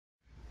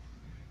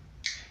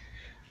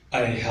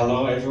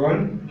Hello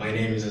everyone, my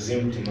name is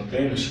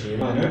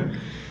Azeem+Timothee+Mock.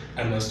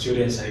 I'm a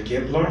student at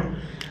Kepler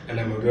and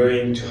I'm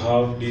going to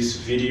have this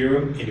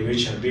video in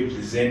which I'll be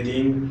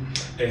presenting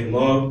a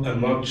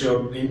mock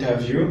job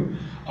interview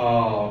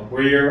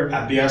where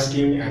I'll be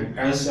asking and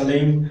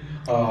answering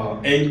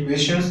 8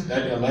 questions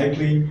that are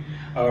likely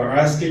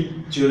asked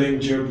during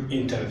job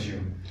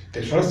interview.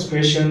 The first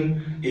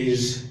question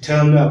is,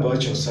 tell me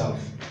about yourself.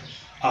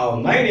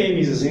 My name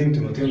is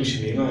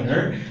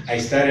Azeem+Timothee+Mock. I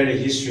studied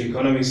history,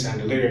 economics,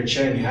 and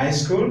literature in high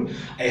school.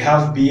 I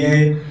have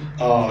BA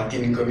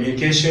in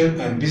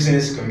communication and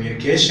business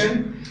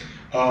communication,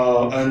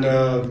 and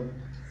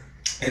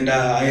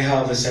I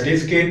have a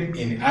certificate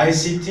in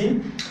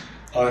ICT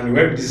and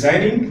web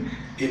designing,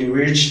 in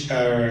which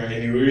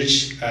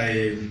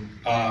I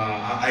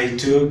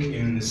took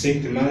in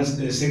 6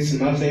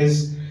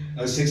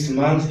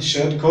 month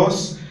short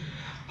course,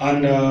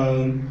 and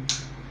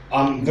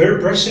I'm very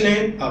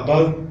passionate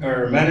about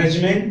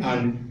management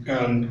and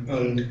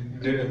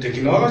the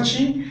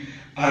technology,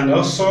 and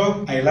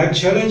also I like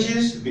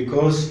challenges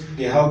because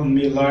they help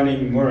me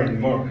learning more and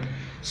more.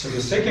 So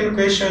the second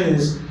question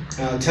is,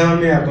 tell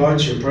me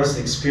about your first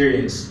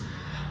experience.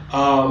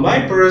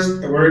 My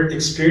first work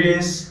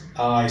experience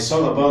is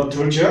all about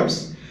 2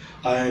 jobs.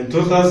 In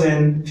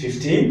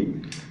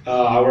 2015,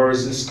 I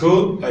was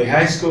a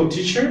high school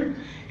teacher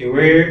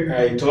where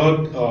I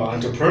taught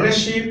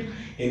entrepreneurship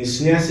in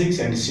Senior 6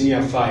 and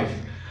Senior 5,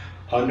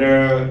 and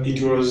it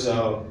was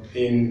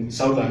in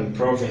Southern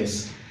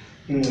Province.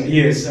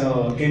 Yes,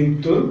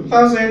 in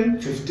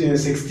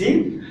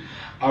 2016,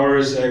 I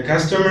was a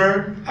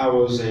customer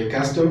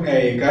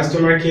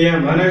care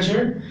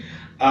manager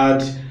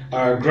at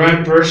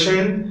Grand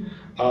Persian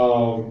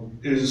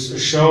is a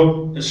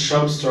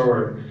shop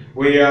store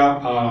where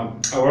I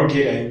work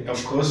at,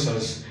 of course,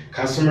 as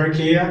customer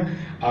care.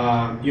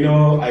 I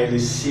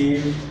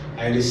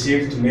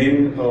received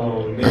many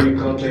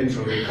complaints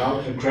from the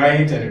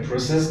client, and I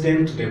processed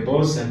them to the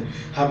boss and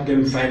help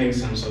them finding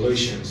some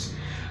solutions.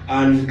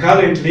 And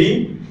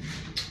currently,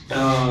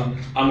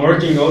 I'm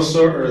working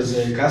also as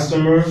a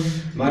customer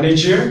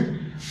manager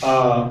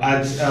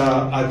at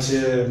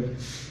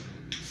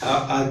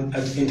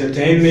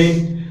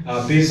entertainment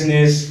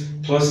business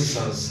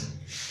processors.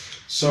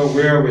 So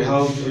where we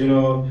help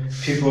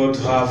people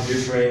to have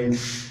different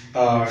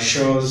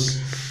shows,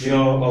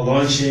 or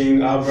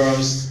launching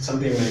albums,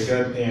 something like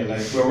that. And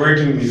like we're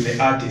working with the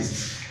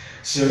artists.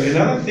 So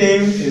another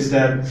thing is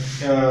that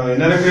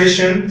another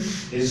question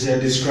is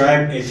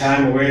describe a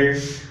time where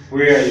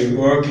you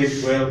worked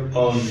well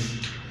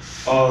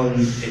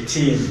on a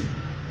team.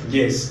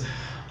 Yes.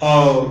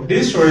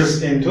 This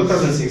was in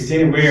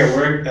 2016 where I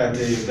worked at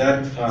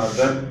that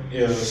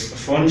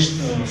phone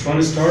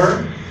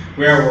store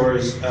where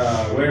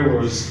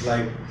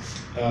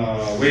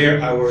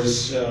I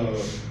was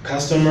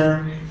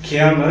customer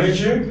care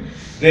manager.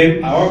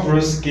 Then our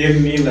boss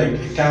gave me like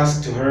a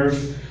task to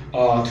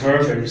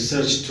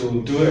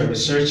do a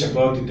research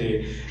about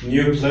the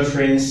new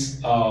preference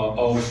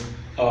of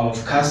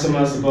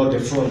customers about the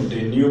phone,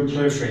 the new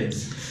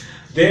preference.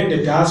 Then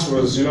the task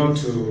was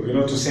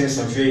to send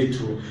survey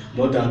to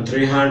more than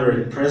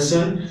 300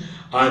 person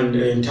and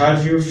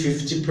interview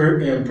 50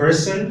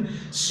 person.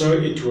 So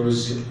it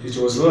was a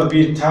little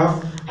bit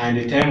tough, and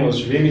the time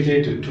was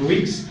limited to 2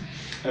 weeks.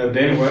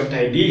 Then what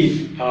I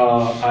did,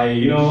 I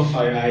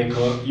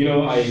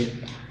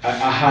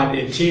had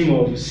a team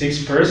of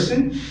 6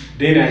 person.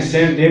 Then I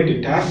sent them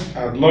the task.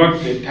 I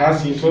blocked the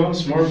task into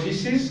small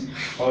pieces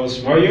or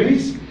small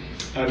units,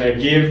 and I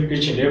gave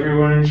each and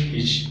everyone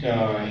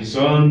his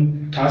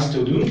own task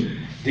to do.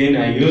 Then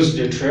I used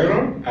the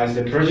Trello as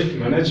the project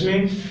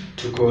management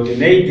to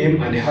coordinate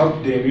them and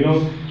help them,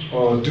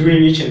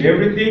 doing each and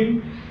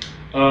everything.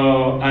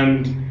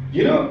 And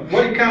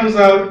when it comes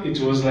out, it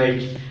was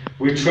like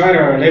we tried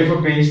our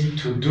level best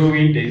to do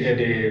it,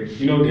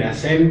 the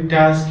assigned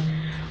task,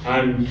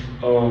 and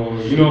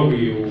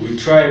we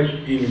tried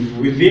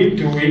within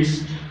 2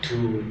 weeks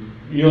to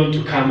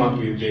come up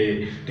with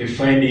the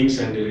findings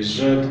and the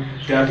result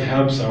that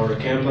helps our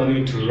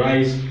company to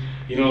rise,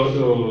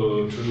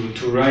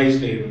 to rise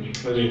the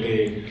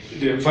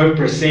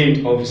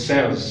 5% of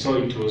sales. So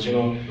it was,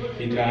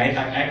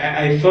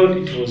 I thought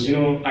it was,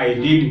 I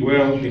did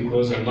well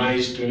because I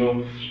managed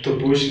to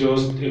push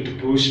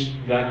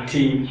that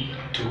team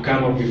to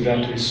come up with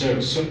that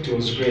research. So it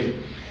was great.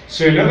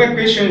 So another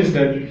question is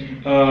that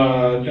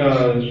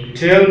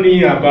tell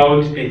me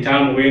about a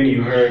time when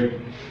you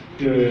heard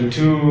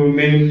too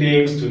many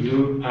things to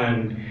do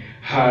and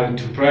had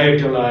to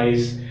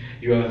prioritize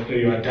your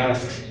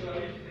tasks.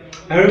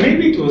 I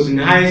remember it was in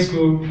high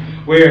school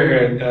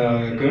where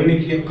I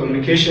had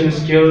communication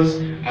skills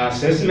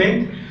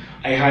assessment.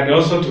 I had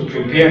also to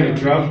prepare and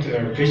draft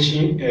a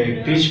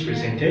pitch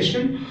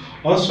presentation.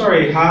 Also,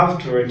 I have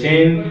to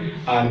attend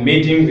a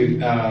meeting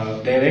with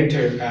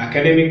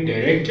academic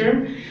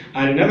director.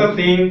 And another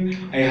thing,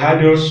 I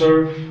had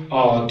also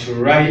to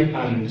write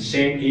and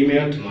send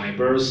email to my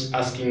boss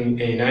asking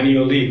an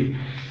annual leave.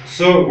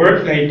 So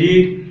what I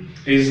did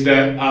is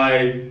that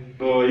I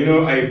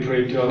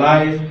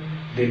prioritize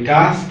the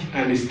task,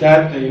 and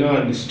start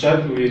and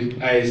start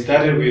with I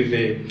started with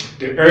the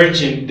very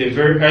urgent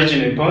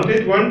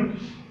important one.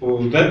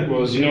 That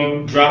was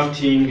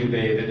drafting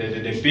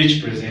the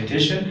pitch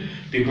presentation,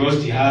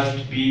 because it has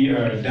to be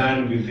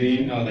done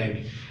within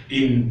like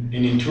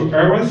in 2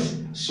 hours.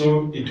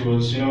 So it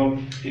was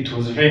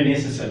very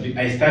necessary.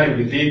 I started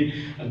with it.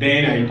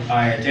 Then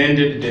I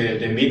attended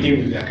the meeting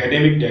with the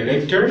academic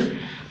director,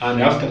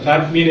 and after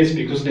 30 minutes,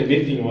 because the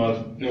meeting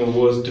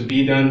was to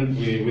be done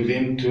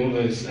within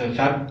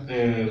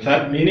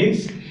 30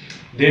 minutes.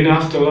 Then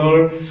after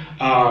all,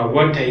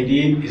 what I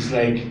did is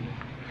like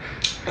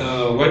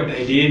I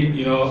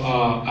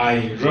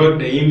wrote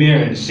the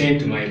email and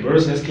sent to my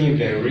boss asking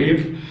the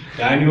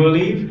annual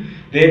leave.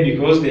 Then,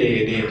 because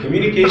the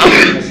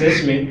communication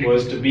assessment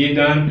was to be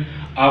done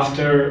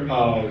after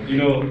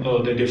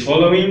the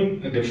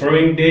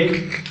following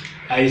day,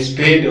 I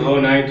spent the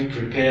whole night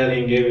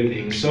preparing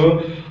everything.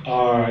 So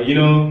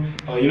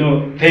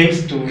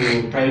thanks to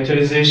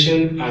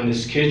prioritization and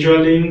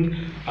scheduling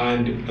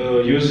and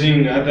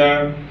using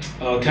other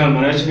time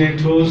management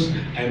tools,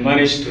 I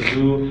managed to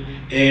do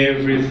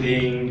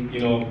everything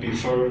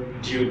before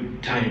due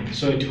time.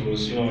 So it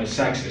was a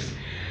success.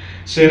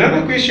 So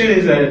another question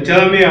is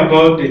tell me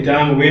about the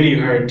time when you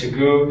had to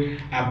go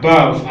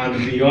above and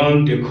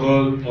beyond the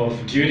call of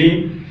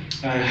duty,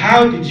 and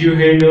how did you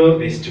handle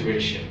the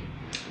situation?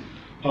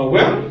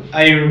 Well,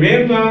 I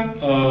remember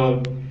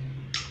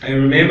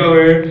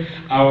where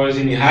I was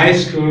in high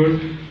school,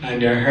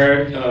 and I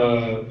heard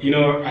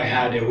I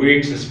had a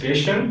week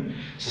suspension.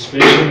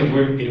 Suspension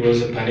where it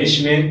was a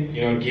punishment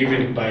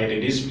given by the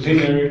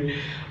disciplinary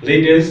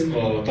leaders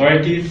or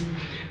authorities.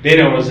 Then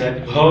I was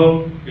at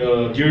home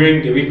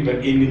during the week,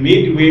 but in the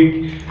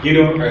midweek,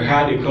 I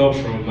had a call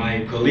from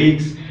my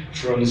colleagues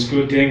from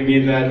school telling me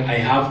that I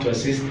have to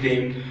assist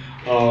them,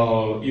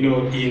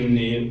 in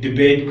a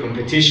debate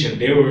competition.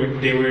 There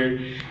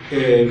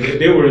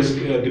was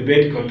a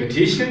debate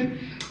competition,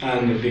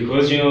 and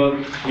because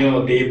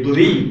they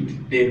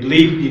believed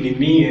in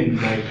me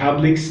and my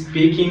public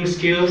speaking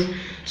skills,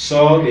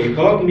 so they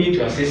called me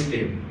to assist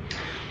them.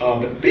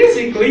 But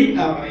basically,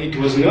 it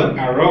was not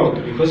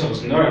allowed, because I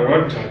was not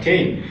allowed to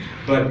attend.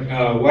 But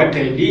what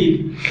I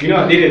did,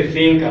 I didn't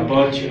think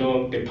about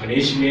the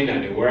punishment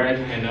and the word,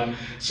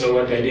 so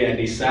what I did, I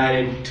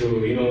decided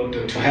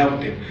to help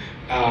them.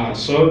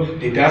 So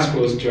the task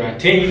was to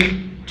attend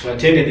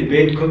the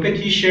debate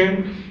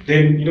competition.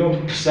 Then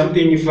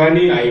something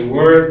funny, I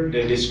wore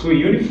the school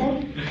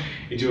uniform.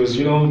 It was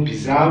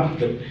bizarre,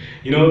 but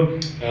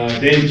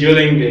then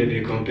during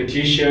the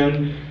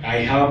competition, I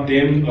helped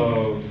them.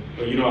 I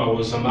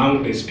was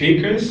among the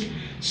speakers,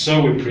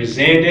 so we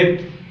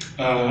presented,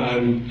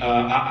 and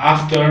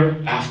after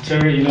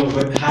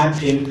what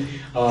happened,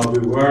 we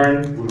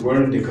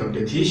won the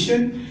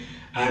competition,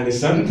 and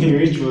something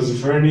which was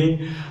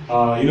funny,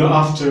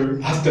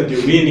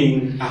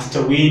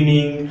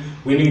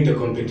 winning the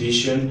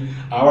competition,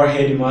 our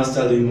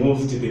headmaster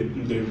removed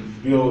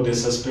the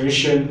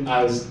suspension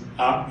as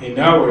an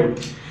hour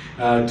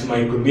to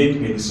my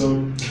commitment.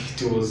 So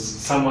it was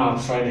somehow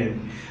fun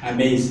and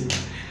amazing.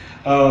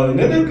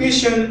 Another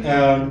question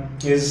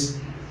is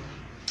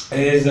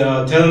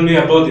tell me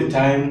about the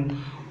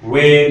time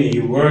when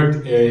you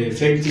worked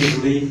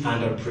effectively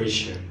under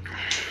pressure.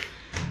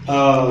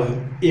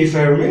 If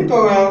I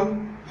remember well,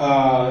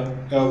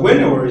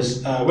 when I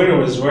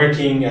was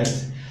working at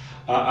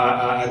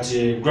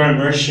a Grand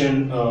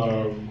Merchant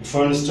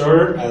phone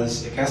store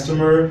as a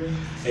customer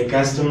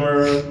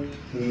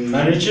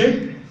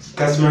manager,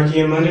 customer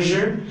care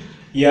manager.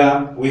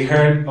 Yeah, we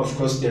heard, of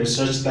course, the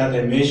research that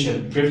I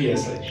mentioned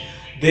previously.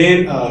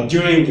 Then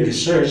during the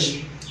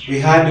research, we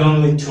had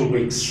only 2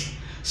 weeks.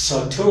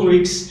 So 2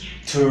 weeks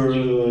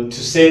to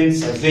send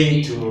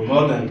survey to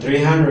more than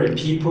 300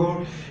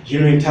 people,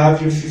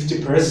 interview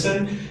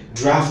 50%,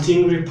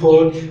 drafting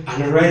report,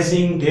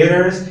 analyzing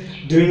data,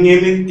 doing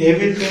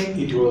everything.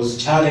 It was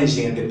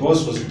challenging, and the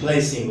boss was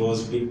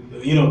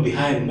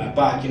behind my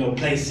back,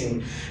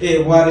 placing,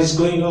 hey, what is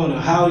going on?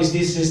 How is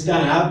this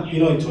done? How,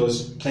 it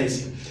was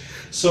placing.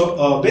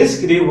 So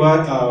basically,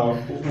 what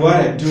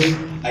I do,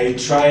 I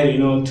try,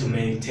 to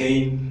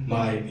maintain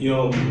my,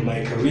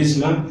 my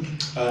charisma.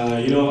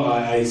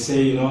 I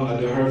say, I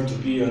don't have to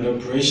be under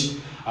pressure.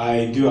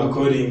 I do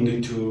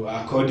according to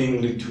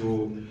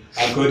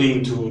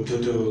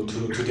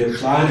the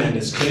plan and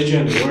the schedule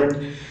and the work.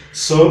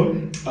 So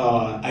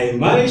I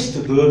managed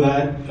to do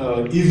that,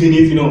 even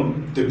if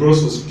the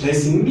boss was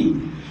placing me.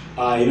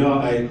 I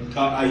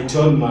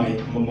told my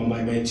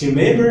team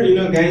member,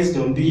 guys,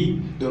 don't be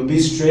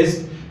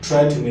stressed.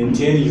 Try to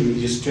maintain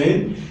your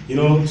strength.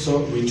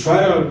 So we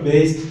try our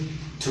best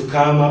to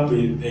come up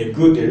with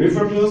good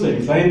deliverables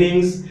and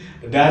findings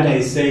that I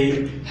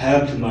say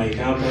helped my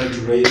company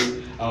to raise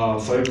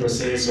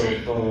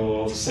 5%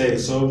 of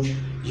sales. So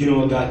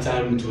that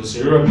time it was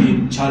a little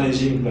bit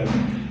challenging, but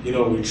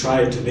we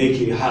tried to make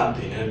it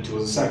happen, and it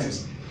was a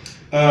success.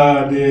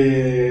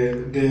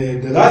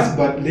 The last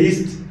but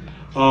least,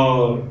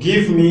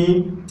 give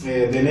me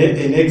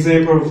an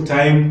example of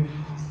time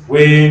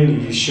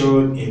when you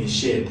showed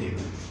initiative.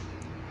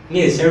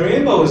 Yes, I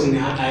remember I was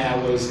I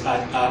was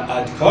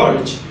at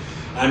college,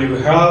 and we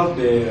have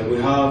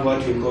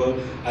what we call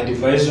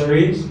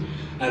advisories,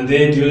 and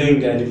then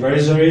during the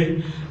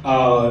advisory,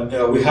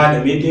 we had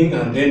a meeting,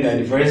 and then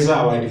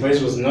our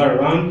advisor was not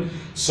around.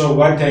 So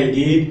what I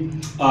did,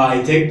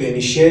 I take the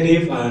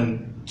initiative and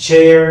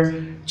chair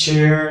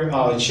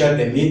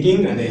the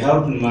meeting, and I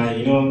helped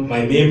my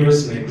my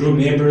members, my group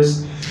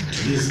members,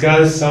 to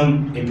discuss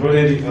some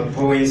important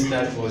points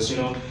that was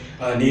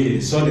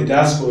needed. So the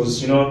task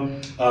was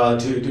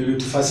to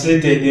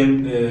facilitate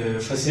them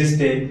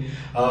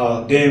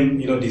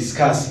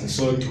discussing.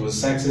 So it was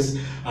success,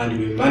 and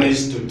we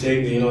managed to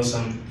take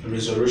some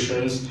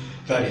resolutions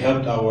that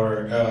helped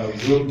our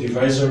group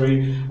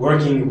advisory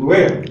working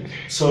well.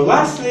 So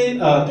lastly,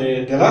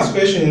 the last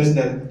question is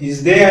that,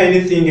 is there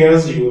anything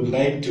else you would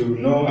like to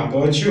know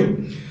about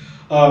you?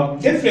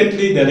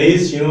 Definitely there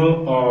is.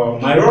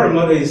 My role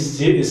model is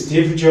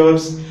Steve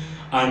Jobs,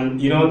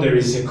 and there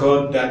is a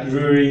quote that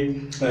really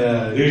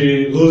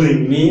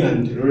ruling me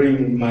and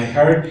ruling my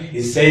heart.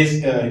 It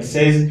says,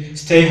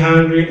 "Stay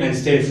hungry and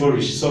stay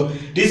foolish." So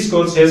this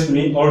quote helps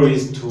me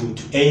always to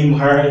aim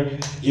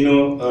hard,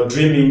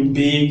 dreaming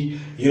big,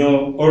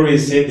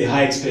 always set the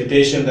high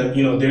expectation that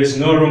there is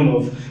no room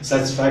of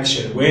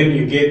satisfaction. When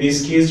you get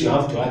these skills, you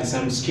have to add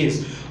some skills.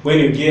 When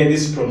you get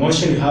this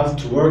promotion, you have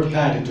to work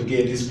hard to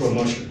get this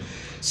promotion.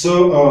 So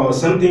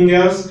something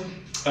else,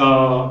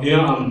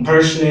 I'm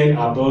passionate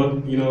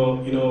about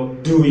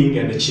doing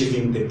and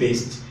achieving the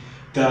best.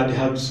 That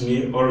helps me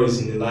always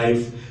in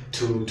life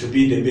to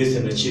be the best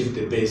and achieve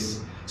the best.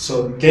 So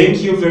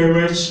thank you very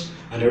much,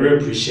 and I really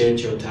appreciate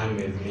your time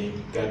with me.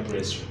 God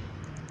bless you.